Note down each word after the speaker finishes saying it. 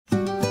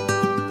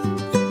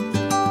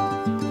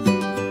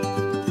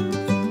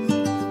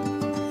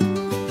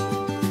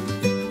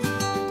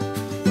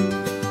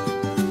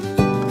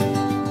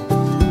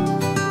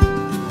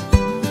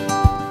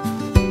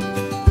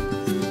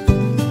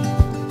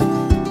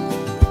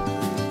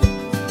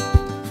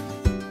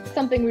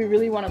something we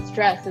really want to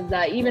stress, is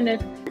that even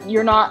if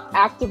you're not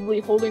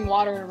actively holding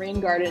water in a rain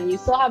garden, you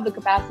still have the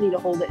capacity to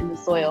hold it in the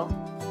soil.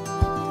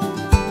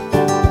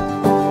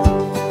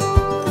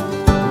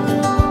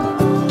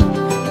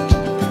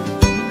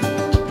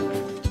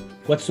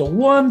 What's the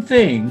one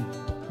thing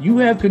you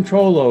have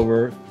control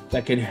over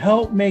that can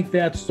help make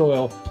that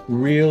soil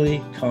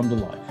really come to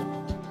life?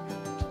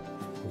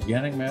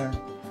 Organic matter,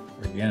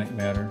 organic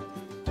matter,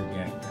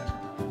 organic matter.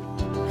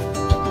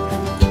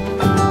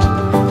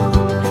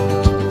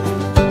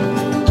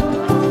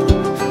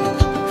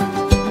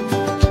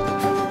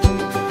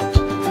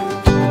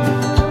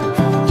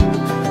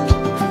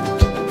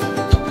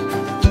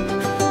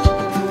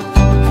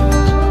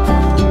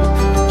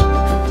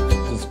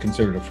 This is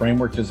considered a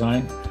framework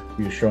design.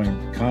 We're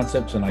showing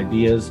concepts and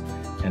ideas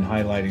and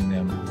highlighting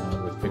them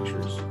with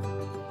pictures.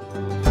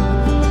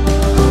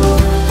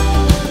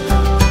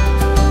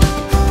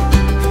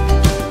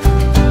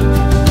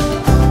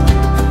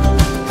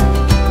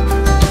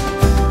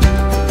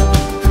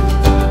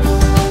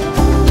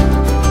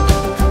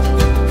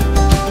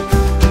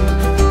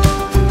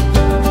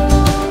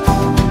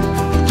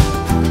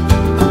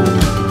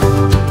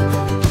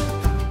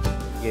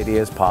 It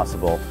is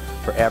possible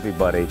for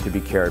everybody to be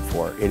cared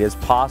for. It is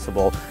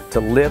possible to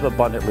live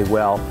abundantly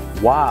well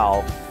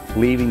while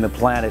leaving the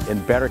planet in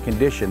better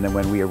condition than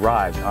when we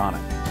arrived on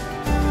it.